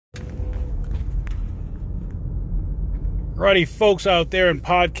Alrighty, folks out there in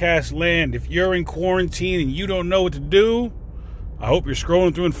podcast land, if you're in quarantine and you don't know what to do, I hope you're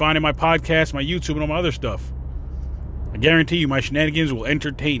scrolling through and finding my podcast, my YouTube, and all my other stuff. I guarantee you my shenanigans will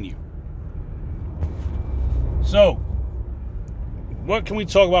entertain you. So, what can we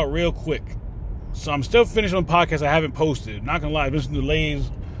talk about real quick? So I'm still finishing on podcasts I haven't posted. Not gonna lie, there's some delays.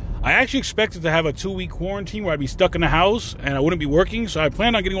 I actually expected to have a 2-week quarantine where I'd be stuck in the house and I wouldn't be working, so I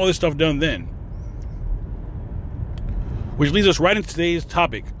planned on getting all this stuff done then. Which leads us right into today's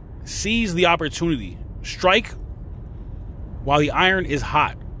topic. Seize the opportunity. Strike while the iron is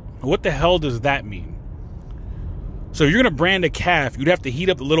hot. What the hell does that mean? So if you're going to brand a calf, you'd have to heat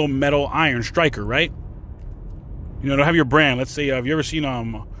up the little metal iron striker, right? You know, to have your brand. Let's say, have you ever seen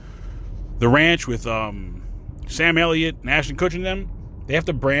The Ranch with Sam Elliott and Ashton Kutcher and them? They have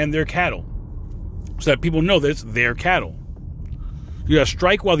to brand their cattle so that people know that it's their cattle. You got to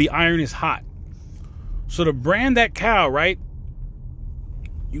strike while the iron is hot. So to brand that cow, right,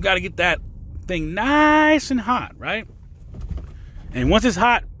 you got to get that thing nice and hot, right? And once it's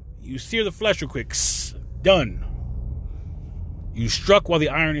hot, you sear the flesh real quick. Done. You struck while the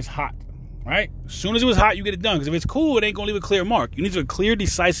iron is hot, right? As soon as it was hot, you get it done. Because if it's cool, it ain't going to leave a clear mark. You need a clear,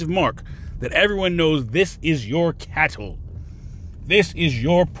 decisive mark that everyone knows this is your cattle. This is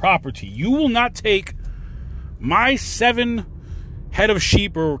your property. You will not take my 7 head of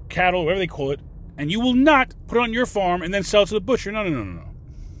sheep or cattle, whatever they call it, and you will not put it on your farm and then sell it to the butcher. No.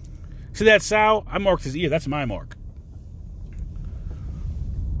 See that sow? I marked his ear. That's my mark.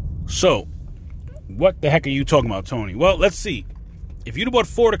 So, what the heck are you talking about, Tony? Well, let's see. If you'd have bought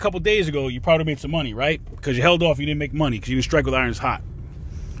Ford a couple days ago, you probably made some money, right? Because you held off, you didn't make money because you didn't strike with irons hot.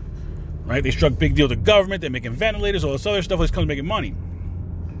 Right? They struck big deal to government. They're making ventilators, all this other stuff. This comes making money.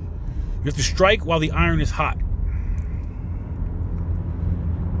 You have to strike while the iron is hot.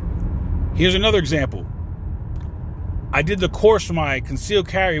 Here's another example. I did the course for my concealed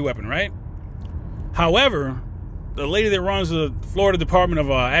carry weapon, right? However, the lady that runs the Florida Department of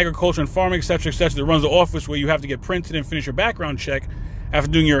Agriculture and Farming, etc., that runs the office where you have to get printed and finish your background check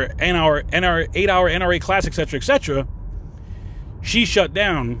after doing your 8-hour NRA class, etc., she shut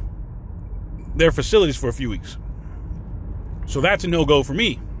down their facilities for a few weeks. So that's a no-go for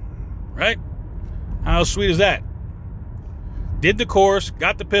me, right? How sweet is that? Did the course,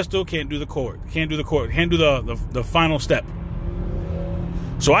 got the pistol, can't do the final step.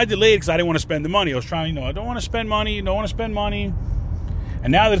 So I delayed because I didn't want to spend the money. I was trying, I don't want to spend money.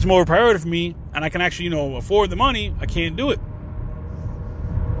 And now that it's more of a priority for me and I can actually, afford the money, I can't do it.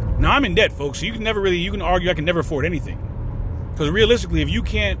 Now I'm in debt, folks. So you can argue I can never afford anything. Because realistically, if you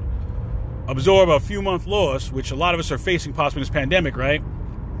can't absorb a few month loss, which a lot of us are facing possibly in this pandemic, right?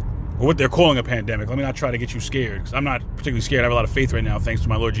 Or what they're calling a pandemic. Let me not try to get you scared, because I'm not particularly scared. I have a lot of faith right now, thanks to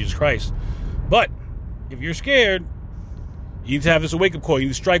my Lord Jesus Christ. But if you're scared, you need to have this wake-up call. You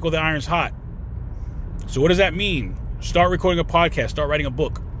need to strike while the iron's hot. So what does that mean? Start recording a podcast. Start writing a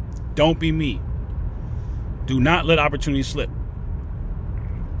book. Don't be me. Do not let opportunity slip.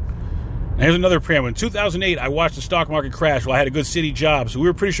 Now here's another preamble. In 2008, I watched the stock market crash while I had a good city job. So we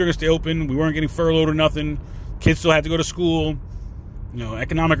were pretty sure going to stay open. We weren't getting furloughed or nothing. Kids still had to go to school.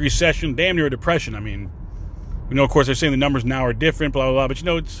 Economic recession, damn near a depression. I mean, of course, they're saying the numbers now are different, blah, blah,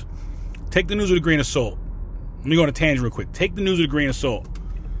 blah. But, take the news with a grain of salt. Let me go on a tangent real quick. Take the news with a grain of salt.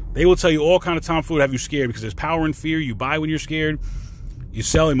 They will tell you all kind of tomfoolery to have you scared because there's power in fear. You buy when you're scared. You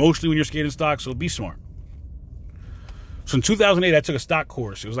sell emotionally when you're scared in stock. So be smart. So in 2008, I took a stock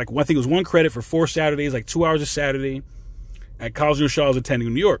course. It was I think it was 1 credit for 4 Saturdays, 2 hours a Saturday at College of New Shaw I was attending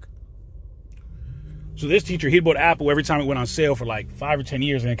in New York. So this teacher, he bought Apple every time it went on sale for 5 or 10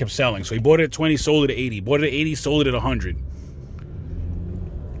 years and then kept selling. So he bought it at 20, sold it at 80. Bought it at 80, sold it at 100.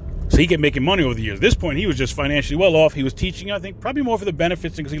 So he kept making money over the years. At this point, he was just financially well off. He was teaching, I think, probably more for the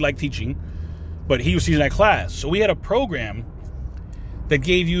benefits than because he liked teaching. But he was teaching that class. So we had a program that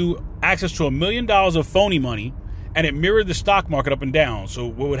gave you access to $1 million of phony money, and it mirrored the stock market up and down. So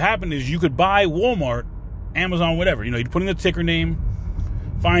what would happen is you could buy Walmart, Amazon, whatever. You'd put in the ticker name,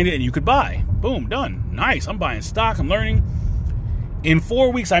 find it, and you could buy. Boom, done. Nice. I'm buying stock. I'm learning. In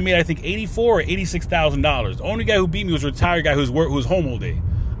 4 weeks, I made, I think, $84,000 or $86,000. The only guy who beat me was a retired guy who was home all day.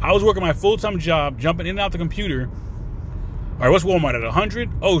 I was working my full-time job, jumping in and out the computer. All right, what's Walmart at 100?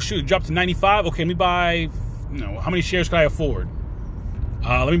 Oh, shoot, it dropped to 95. Okay, let me buy, how many shares can I afford?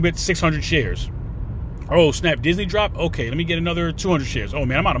 Let me bet 600 shares. Oh, snap, Disney dropped? Okay, let me get another 200 shares. Oh,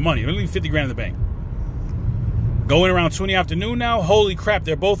 man, I'm out of money. Let me leave 50 grand in the bank. Going around 2 in the afternoon now. Holy crap,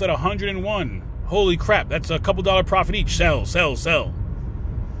 they're both at 101. Holy crap, that's a couple $1 profit each. Sell. So,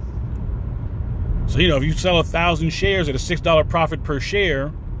 if you sell 1,000 shares at a $6 profit per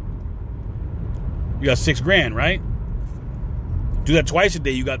share, you got $6 grand, right? Do that twice a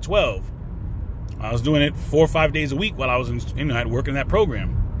day, you got 12. I was doing it 4 or 5 days a week while I was working that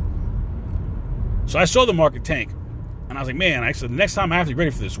program. So I saw the market tank. And I was like, man, I said, the next time I have to be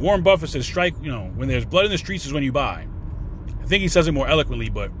ready for this. Warren Buffett says, strike, when there's blood in the streets is when you buy. I think he says it more eloquently,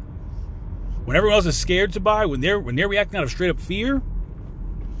 but when everyone else is scared to buy, when they're reacting out of straight up fear,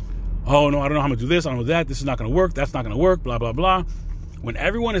 oh no, I don't know how I'm gonna do this, I don't know that, this is not gonna work, that's not gonna work, blah, blah, blah. When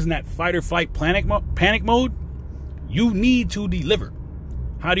everyone is in that fight or flight panic mode, you need to deliver.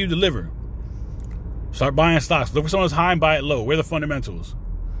 How do you deliver? Start buying stocks. Look for someone that's high and buy it low. Where are the fundamentals?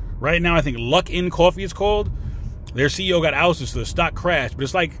 Right now, I think Luckin Coffee is called. Their CEO got ousted, so the stock crashed. But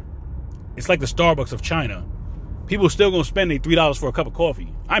it's like the Starbucks of China. People are still going to spend their $3 for a cup of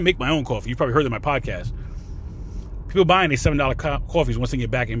coffee. I make my own coffee. You've probably heard of my podcast. People buying their $7 coffees once they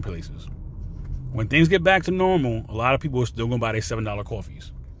get back in places. When things get back to normal, a lot of people are still going to buy their $7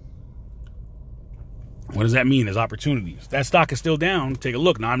 coffees. What does that mean? There's opportunities. That stock is still down. Take a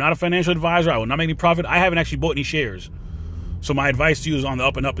look. Now, I'm not a financial advisor. I will not make any profit. I haven't actually bought any shares. So my advice to you is on the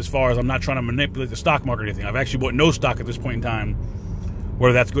up and up as far as I'm not trying to manipulate the stock market or anything. I've actually bought no stock at this point in time,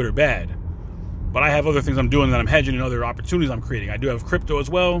 whether that's good or bad. But I have other things I'm doing that I'm hedging and other opportunities I'm creating. I do have crypto as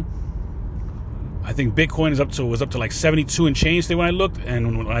well. I think Bitcoin was up to like 72 and change today when I looked.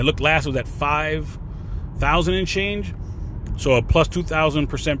 And when I looked last, it was at 5,000 and change. So a plus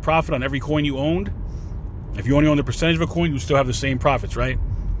 2,000% profit on every coin you owned. If you only own the percentage of a coin, you still have the same profits, right?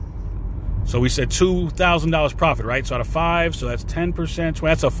 So we said $2,000 profit, right? So out of 5, so that's 10%.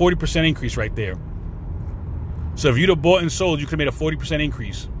 That's a 40% increase right there. So if you'd have bought and sold, you could have made a 40%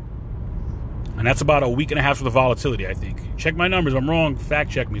 increase. And that's about a week and a half worth of volatility, I think. Check my numbers. If I'm wrong,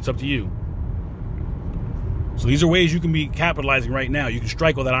 fact check me. It's up to you. So these are ways you can be capitalizing right now. You can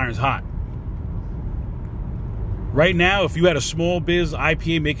strike while that iron's hot. Right now, if you had a small biz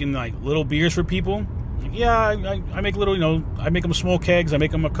IPA making like little beers for people, yeah, I make little, I make them small kegs. I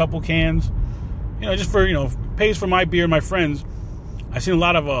make them a couple cans, just for, pays for my beer and my friends. I've seen a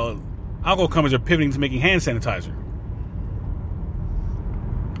lot of alcohol companies are pivoting to making hand sanitizer.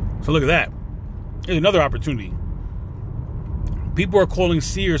 So look at that. Here's another opportunity. People are calling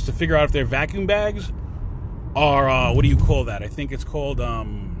Sears to figure out if their vacuum bags are, what do you call that? I think it's called,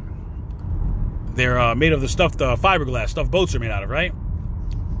 they're made of the fiberglass stuff boats are made out of, right?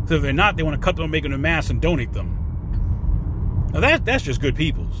 So if they're not, they want to cut them, make them in mass, and donate them. Now that's just good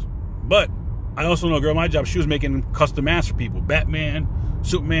people's. But I also know a girl at my job, she was making custom masks for people. Batman,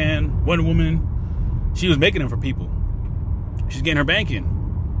 Superman, Wonder Woman. She was making them for people. She's getting her bank in.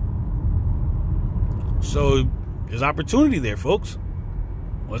 So there's opportunity there, folks.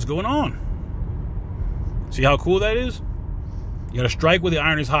 What's going on? See how cool that is? You got to strike where the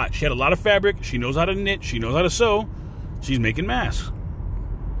iron is hot. She had a lot of fabric. She knows how to knit. She knows how to sew. She's making masks.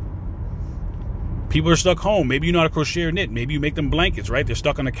 People are stuck home. Maybe you know how to crochet or knit. Maybe you make them blankets, right? They're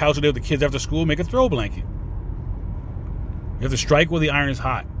stuck on the couch today with the kids after school. Make a throw blanket. You have to strike where the iron is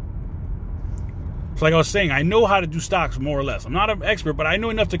hot. So like I was saying, I know how to do stocks more or less. I'm not an expert, but I know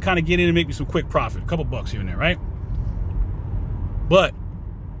enough to kind of get in and make me some quick profit. A couple bucks here and there, right? But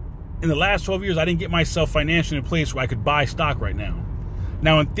in the last 12 years, I didn't get myself financially in a place where I could buy stock right now.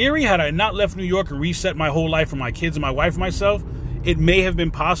 Now, in theory, had I not left New York and reset my whole life for my kids and my wife and myself, it may have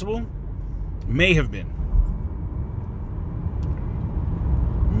been possible. May have been.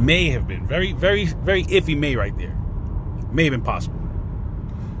 Very, very, very iffy may right there. May have been possible.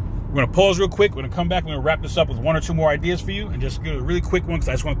 We're going to pause real quick. We're going to come back. We're going to wrap this up with 1 or 2 more ideas for you. And just get a really quick one because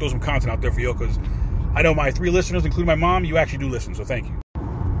I just want to throw some content out there for you because I know my 3 listeners, including my mom, you actually do listen. So thank you.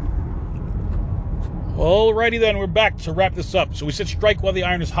 Alrighty then, we're back to wrap this up. So we said strike while the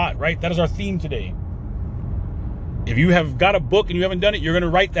iron is hot, right? That is our theme today. If you have got a book and you haven't done it, you're going to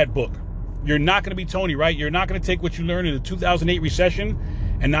write that book. You're not going to be Tony, right? You're not going to take what you learned in the 2008 recession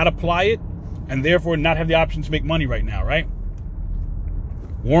and not apply it and therefore not have the option to make money right now, right?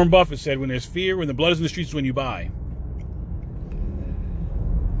 Warren Buffett said, when there's fear, when the blood is in the streets is when you buy.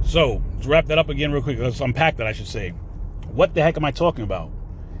 So, let's wrap that up again real quick. Let's unpack that, I should say. What the heck am I talking about?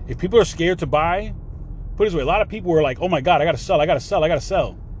 If people are scared to buy, put it this way, a lot of people were like, oh my God, I got to sell.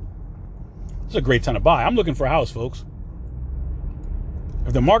 It's a great time to buy. I'm looking for a house, folks.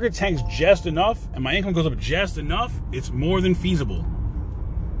 If the market tanks just enough and my income goes up just enough, it's more than feasible.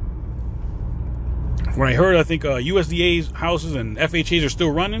 When I heard, I think USDA's houses and FHAs are still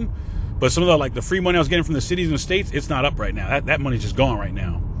running, but some of the free money I was getting from the cities and the states, it's not up right now. That money's just gone right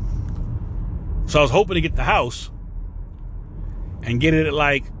now. So I was hoping to get the house and get it at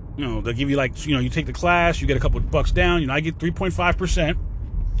they'll give you you take the class, you get a couple of bucks down, I get 3.5%,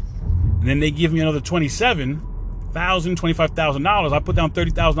 and then they give me another $25,000. I put down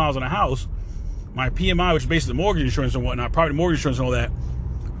 $30,000 on a house my PMI, which is basically the mortgage insurance and whatnot, private mortgage insurance and all that,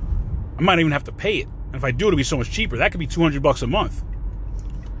 I might even have to pay it. And if I do, it'll be so much cheaper. That could be $200 a month.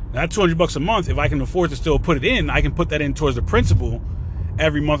 Now, that $200 a month, if I can afford to still put it in, I can put that in towards the principal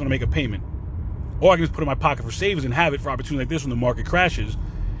every month when I make a payment. Or I can just put it in my pocket for savings and have it for opportunities like this when the market crashes.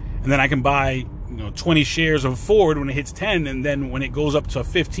 And then I can buy 20 shares of Ford when it hits 10, and then when it goes up to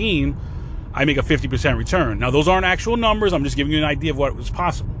 15, I make a 50% return. Now, those aren't actual numbers. I'm just giving you an idea of what was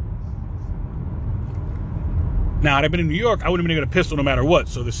possible. Now, had I been in New York, I would have been able to pistol no matter what.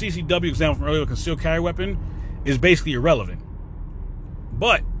 So the CCW example from earlier, concealed carry weapon, is basically irrelevant.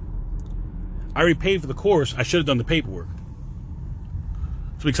 But I already paid for the course. I should have done the paperwork.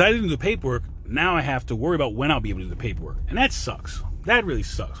 So because I didn't do the paperwork, now I have to worry about when I'll be able to do the paperwork. And that sucks. That really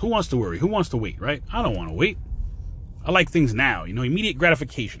sucks. Who wants to worry? Who wants to wait, right? I don't want to wait. I like things now, immediate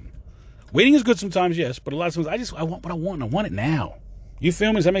gratification. Waiting is good sometimes, yes, but a lot of times I want what I want, and I want it now. You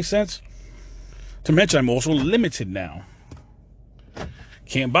feel me? Does that make sense? To mention, I'm also limited now.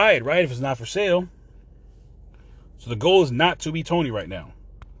 Can't buy it, right, if it's not for sale. So the goal is not to be Tony right now.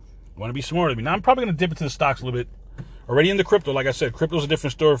 I want to be smarter than me. Now, I'm probably going to dip into the stocks a little bit. Already into crypto, like I said, crypto's a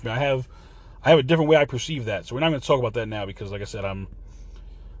different story for me. I have a different way I perceive that. So we're not going to talk about that now because, like I said, I'm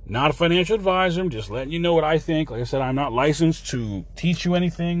not a financial advisor. I'm just letting you know what I think. Like I said, I'm not licensed to teach you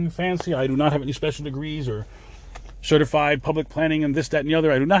anything fancy. I do not have any special degrees or certified public planning and this, that, and the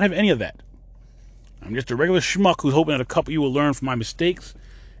other. I do not have any of that. I'm just a regular schmuck who's hoping that a couple of you will learn from my mistakes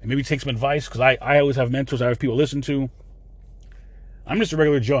and maybe take some advice, because I always have mentors I have people listen to. I'm just a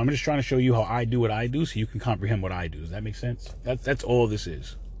regular Joe. I'm just trying to show you how I do what I do so you can comprehend what I do. Does that make sense? That's all this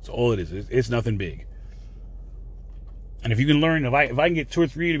is. That's all it is. It's nothing big. And if you can learn, if I can get 2 or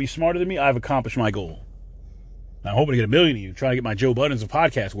 3 to be smarter than me, I've accomplished my goal. Now, I'm hoping to get 1 million of you, trying to get my Joe Buttons of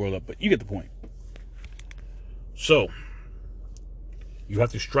podcast world up, but you get the point. So, you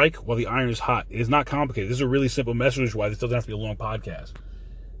have to strike while the iron is hot. It is not complicated. This is a really simple message why this doesn't have to be a long podcast.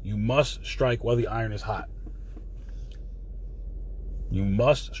 You must strike while the iron is hot. You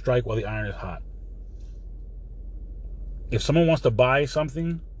must strike while the iron is hot. If someone wants to buy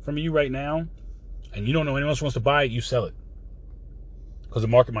something from you right now, and you don't know anyone else wants to buy it, you sell it. Because the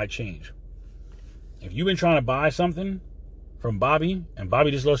market might change. If you've been trying to buy something from Bobby, and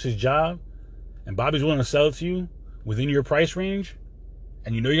Bobby just lost his job, and Bobby's willing to sell it to you within your price range,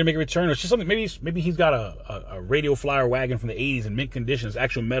 and you're going to make a return, or it's just something, maybe he's got a radio flyer wagon from the 80s in mint condition, it's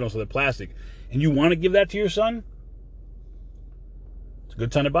actual metal, so they're plastic, and you want to give that to your son, it's a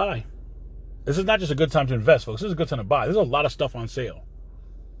good time to buy. This is not just a good time to invest, folks. This is a good time to buy. There's a lot of stuff on sale.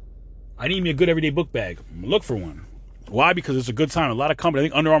 I need me a good everyday book bag. Look for one. Why? Because it's a good time. A lot of companies, I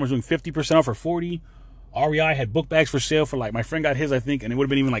think Under Armour's doing 50% off for $40. REI had book bags for sale for, like, my friend got his, I think, and it would have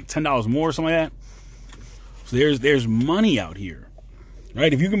been even like $10 more or something like that. So there's money out here,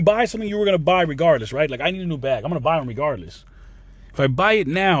 right? If you can buy something you were going to buy regardless, right? Like, I need a new bag. I'm going to buy one regardless. If I buy it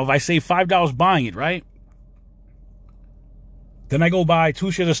now, if I save $5 buying it, right? Then I go buy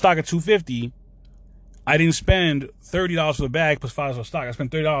 2 shares of stock at $2.50. I didn't spend $30 for the bag plus $5 for stock. I spent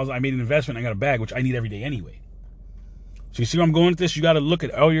 $30. I made an investment. I got a bag, which I need every day anyway. So you see where I'm going with this? You got to look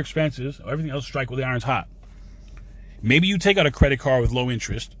at all your expenses. Everything else, strike while the iron's hot. Maybe you take out a credit card with low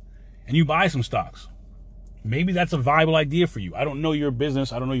interest and you buy some stocks. Maybe that's a viable idea for you. I don't know your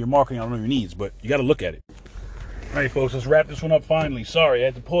business. I don't know your marketing. I don't know your needs, but you got to look at it. All right, folks, let's wrap this one up finally. Sorry, I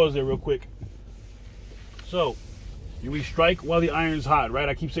had to pause there real quick. So, we strike while the iron's hot, right?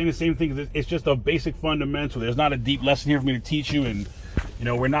 I keep saying the same thing. It's just a basic fundamental. There's not a deep lesson here for me to teach you. And,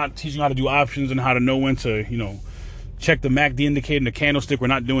 we're not teaching you how to do options and how to know when to, check the MACD indicator and the candlestick. We're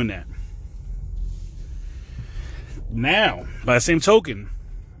not doing that. Now, by the same token,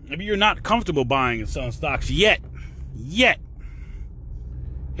 maybe you're not comfortable buying and selling stocks yet.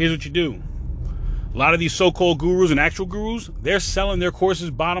 Here's what you do. A lot of these so-called gurus and actual gurus, they're selling their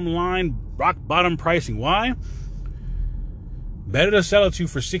courses bottom line, rock bottom pricing. Why? Better to sell it to you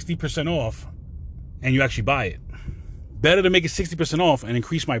for 60% off and you actually buy it. Better to make it 60% off and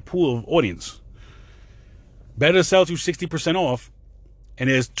increase my pool of audience. Better to sell it to you 60% off and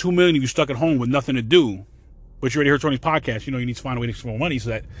there's 2 million of you stuck at home with nothing to do, but you already heard Tony's podcast, you need to find a way to make some more money so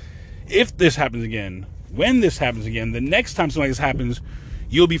that if this happens again, when this happens again, the next time something like this happens,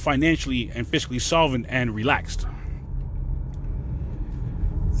 you'll be financially and fiscally solvent and relaxed.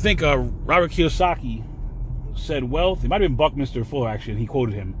 Think Robert Kiyosaki said wealth, it might have been Buckminster Fuller actually, and he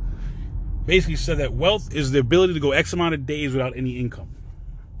quoted him, basically said that wealth is the ability to go X amount of days without any income.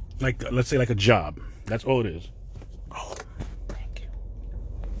 Like, let's say like a job. That's all it is. Oh, thank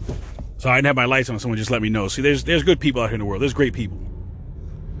you. So I didn't have my lights on, someone just let me know. See, there's good people out here in the world. There's great people.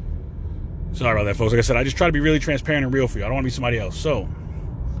 Sorry about that, folks. Like I said, I just try to be really transparent and real for you. I don't want to be somebody else. So,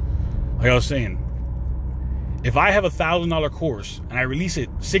 like I was saying, if I have $1,000 course and I release it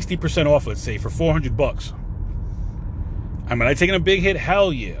 60% off, let's say, for $400, am I taking a big hit?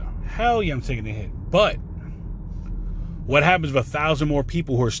 Hell yeah. Hell yeah, I'm taking a hit. But what happens if 1,000 more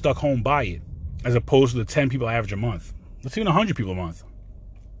people who are stuck home buy it, as opposed to the 10 people I average a month? Let's even 100 people a month.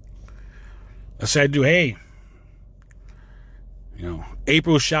 Let's say I do, hey,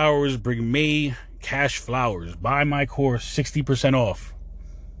 April showers bring May cash flowers. Buy my course 60% off.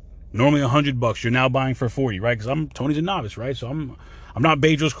 Normally $100, you're now buying for 40, right? Because Tony's a novice, right? So I'm not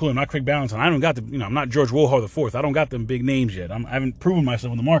Bedros Koulian, I'm not Craig Ballantyne. I don't got I'm not George Wohar IV. I don't got them big names yet. I haven't proven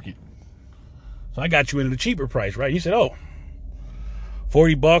myself in the market. So I got you in at a cheaper price, right? You said, oh,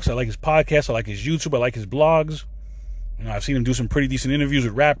 $40. I like his podcast. I like his YouTube. I like his blogs. I've seen him do some pretty decent interviews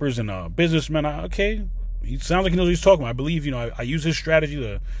with rappers and businessmen. Okay, he sounds like he knows what he's talking about. I believe, I use his strategy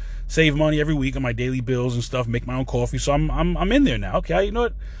to save money every week on my daily bills and stuff, make my own coffee. So I'm in there now. Okay, you know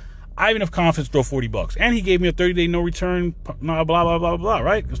what? I have enough confidence to throw $40. And he gave me a 30-day no return, blah, blah, blah, blah, blah,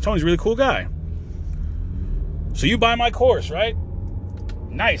 right? Because Tony's a really cool guy. So you buy my course, right?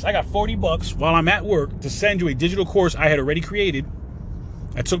 Nice. I got $40 while I'm at work to send you a digital course I had already created.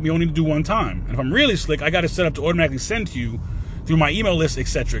 That took me only to do one time. And if I'm really slick, I got it set up to automatically send to you through my email list,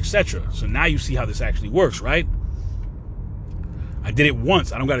 etc., etc. So now you see how this actually works, right? I did it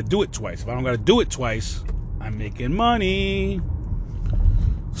once. I don't got to do it twice. If I don't got to do it twice, I'm making money.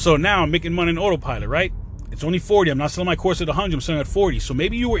 So now I'm making money in autopilot, right? It's only 40. I'm not selling my course at 100. I'm selling at 40. So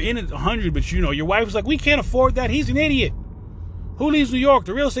maybe you were in at 100, but your wife was like, we can't afford that. He's an idiot. Who leaves New York?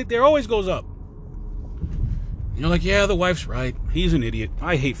 The real estate there always goes up. You're like, yeah, the wife's right. He's an idiot.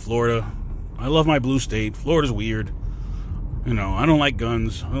 I hate Florida. I love my blue state. Florida's weird. I don't like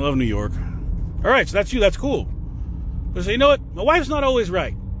guns. I love New York. All right, so that's you. That's cool. But say, you know what? My wife's not always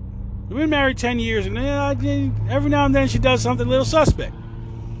right. We've been married 10 years, and every now and then she does something a little suspect.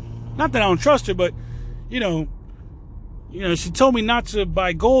 Not that I don't trust her, but, she told me not to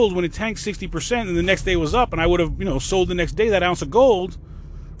buy gold when it tanked 60%, and the next day was up, and I would have, sold the next day that ounce of gold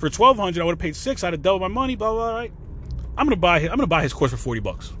for $1,200. I would have paid $600. I'd have doubled my money. Blah blah. Right? I'm gonna buy his course for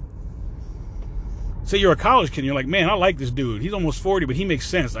 $40. Say you're a college kid, and you're like, man, I like this dude. He's almost 40, but he makes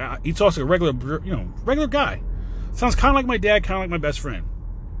sense. He talks like a regular guy. Sounds kind of like my dad, kind of like my best friend.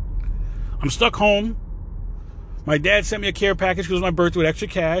 I'm stuck home. My dad sent me a care package because it was my birthday with extra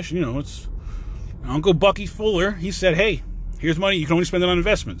cash. It's Uncle Bucky Fuller. He said, hey, here's money. You can only spend it on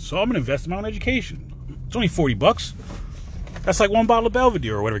investments. So I'm going to invest in my own education. It's only $40. That's like one bottle of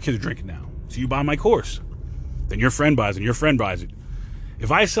Belvedere or whatever kids are drinking now. So you buy my course. Then your friend buys it, and your friend buys it.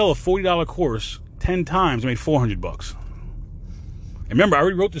 If I sell a $40 course 10 times, I made $400. And remember, I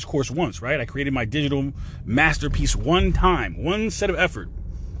already wrote this course once, right? I created my digital masterpiece one time, one set of effort.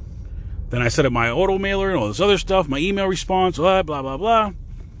 Then I set up my auto mailer and all this other stuff, my email response, blah, blah, blah, blah.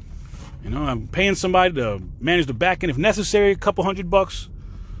 I'm paying somebody to manage the back end if necessary, a couple $100.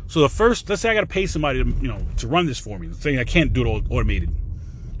 So let's say I got to pay somebody to run this for me. Let's say I can't do it all automated.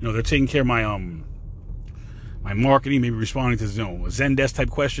 They're taking care of my my marketing, maybe responding to Zendesk type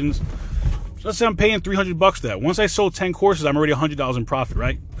questions. So let's say I'm paying $300 for that. Once I sold 10 courses, I'm already $100 in profit,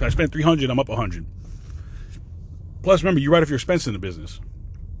 right? If I spent $300, I'm up $100. Plus, remember, you write off your expenses in the business.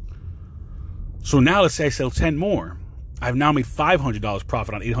 So now let's say I sell 10 more. I've now made $500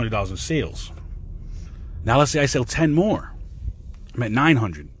 profit on $800 in sales. Now let's say I sell 10 more. I'm at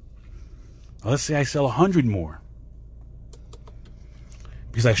 $900. Now let's say I sell 100 more.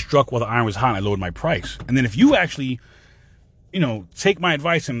 Because I struck while the iron was hot and I lowered my price. And then if you actually, take my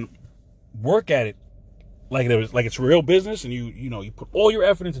advice and work at it like it's real business, and you put all your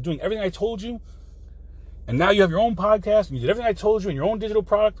effort into doing everything I told you, and now you have your own podcast and you did everything I told you in your own digital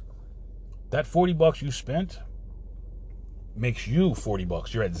product, that $40 you spent makes you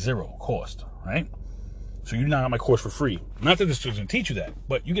 $40. You're at zero cost, right? So you now have my course for free. Not that this doesn't teach you that,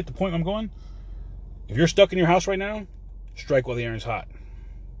 but you get the point I'm going. If you're stuck in your house right now, strike while the iron's hot.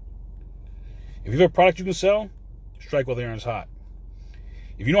 If you have a product you can sell, strike while the iron's hot.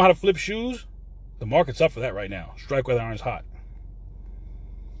 If you know how to flip shoes, the market's up for that right now. Strike while the iron's hot.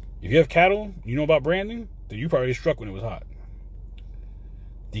 If you have cattle, you know about branding, then you probably struck when it was hot.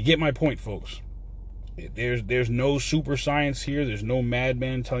 Do you get my point, folks? There's no super science here. There's no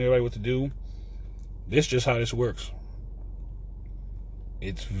madman telling everybody what to do. This is just how this works.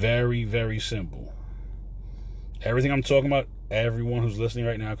 It's very, very simple. Everything I'm talking about, everyone who's listening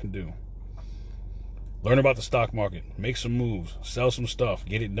right now can do. Learn about the stock market. Make some moves. Sell some stuff.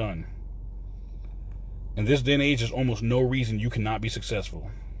 Get it done. In this day and age, there's almost no reason you cannot be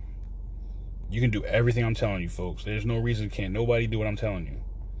successful. You can do everything I'm telling you, folks. There's no reason can't nobody do what I'm telling you.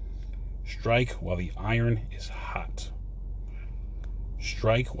 Strike while the iron is hot.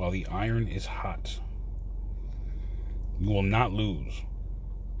 Strike while the iron is hot. You will not lose.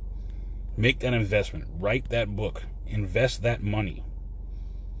 Make that investment. Write that book. Invest that money.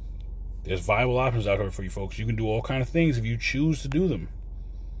 There's viable options out here for you folks. You can do all kinds of things if you choose to do them.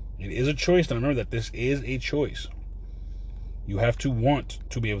 It is a choice. And remember that this is a choice. You have to want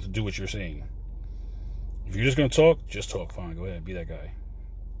to be able to do what you're saying. If you're just going to talk, just talk. Fine, go ahead. Be that guy.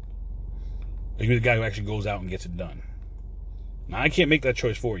 Or you're the guy who actually goes out and gets it done. Now, I can't make that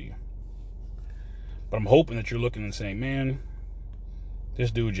choice for you. But I'm hoping that you're looking and saying, man, this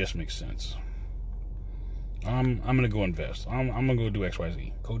dude just makes sense. I'm going to go invest. I'm going to go do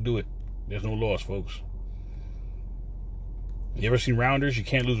XYZ. Go do it. There's no loss, folks. You ever seen Rounders? You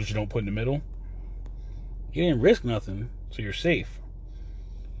can't lose what you don't put in the middle. You didn't risk nothing, so you're safe.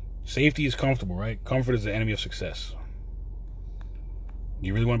 Safety is comfortable, right? Comfort is the enemy of success. Do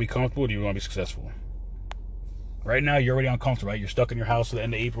you really want to be comfortable, or do you want to be successful? Right now, you're already uncomfortable, right? You're stuck in your house to the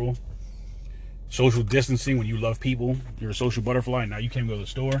end of April. Social distancing when you love people. You're a social butterfly, and now you can't go to the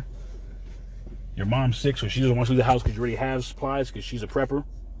store. Your mom's sick, so she doesn't want to leave the house because you already have supplies because she's a prepper.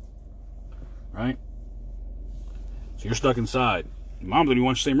 Right? So you're stuck inside. Your mom doesn't even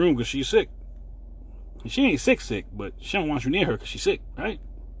want you in the same room because she's sick. And she ain't sick, but she don't want you near her because she's sick, right?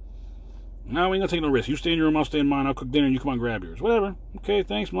 No, we ain't gonna take no risk. You stay in your room, I'll stay in mine. I'll cook dinner and you come on and grab yours. Whatever. Okay,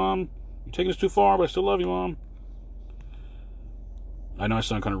 thanks, Mom. You're taking this too far, but I still love you, Mom. I know I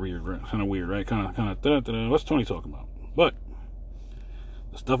sound kind of weird, right? Kind of. What's Tony talking about? But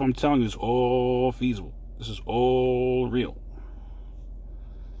the stuff I'm telling you is all feasible. This is all real.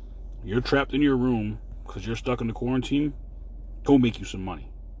 You're trapped in your room because you're stuck in the quarantine. Go make you some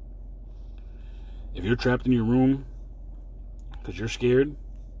money. If you're trapped in your room because you're scared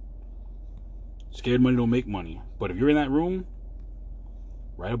money don't make money. But if you're in that room,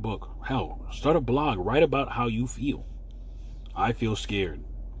 write a book. Hell, start a blog. Write about how you feel. I feel scared.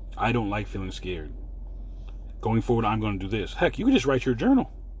 I don't like feeling scared. Going forward, I'm going to do this. Heck, you can just write your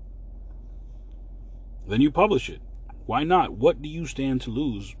journal. Then you publish it. Why not? What do you stand to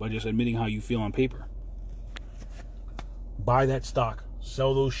lose by just admitting how you feel on paper? Buy that stock.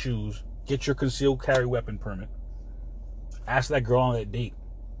 Sell those shoes. Get your concealed carry weapon permit. Ask that girl on that date.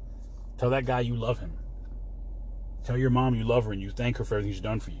 Tell that guy you love him. Tell your mom you love her and you thank her for everything she's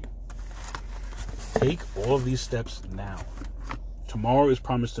done for you. Take all of these steps now. Tomorrow is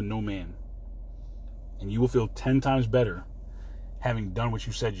promised to no man. And you will feel 10 times better having done what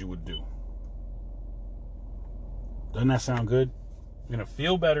you said you would do. Doesn't that sound good? You're going to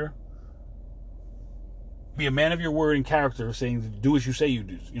feel better. Be a man of your word and character, saying do what you say you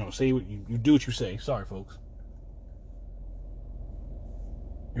do. Say what you do what you say. Sorry, folks.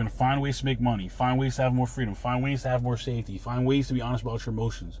 You're going to find ways to make money. Find ways to have more freedom. Find ways to have more safety. Find ways to be honest about your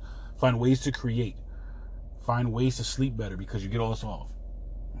emotions. Find ways to create. Find ways to sleep better because you get all this off.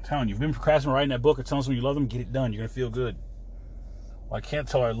 I'm telling you, you've been procrastinating writing that book or telling someone you love them, get it done. You're going to feel good. Well, I can't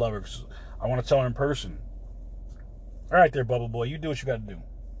tell her I love her because I want to tell her in person. All right there, Bubble Boy. You do what you got to do.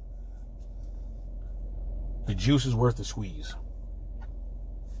 The juice is worth the squeeze.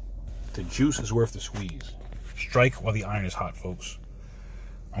 The juice is worth the squeeze. Strike while the iron is hot, folks.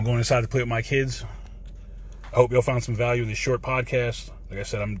 I'm going inside to play with my kids. I hope y'all found some value in this short podcast. Like I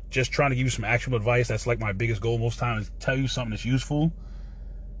said, I'm just trying to give you some actionable advice. That's like my biggest goal most times, is tell you something that's useful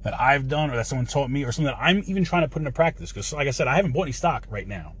that I've done or that someone taught me or something that I'm even trying to put into practice. Because like I said, I haven't bought any stock right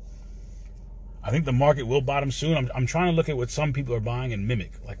now. I think the market will bottom soon. I'm trying to look at what some people are buying and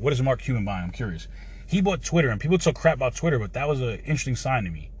mimic. Like, what is Mark Cuban buying? I'm curious. He bought Twitter, and people talk crap about Twitter, but that was an interesting sign to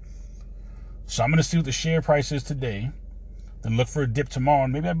me. So I'm going to see what the share price is today, then look for a dip tomorrow,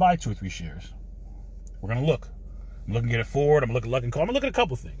 and maybe I buy 2 or 3 shares. We're going to look. I'm looking at it forward. I'm going to look at luck and call. I'm going to look at a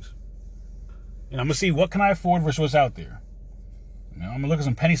couple things. And I'm going to see what can I afford versus what's out there. I'm going to look at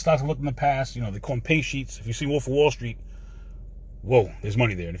some penny stocks I've looked in the past. They call them pink sheets. If you see Wolf of Wall Street, whoa, there's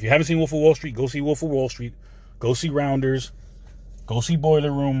money there. And if you haven't seen Wolf of Wall Street, go see Wolf of Wall Street. Go see Rounders. Go see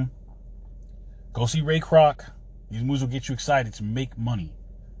Boiler Room. Go see Ray Kroc. These movies will get you excited to make money.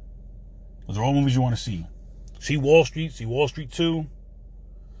 Those are all movies you want to see. See Wall Street. See Wall Street 2.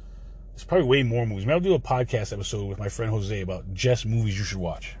 There's probably way more movies. Maybe I'll do a podcast episode with my friend Jose about just movies you should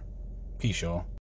watch. Peace, y'all.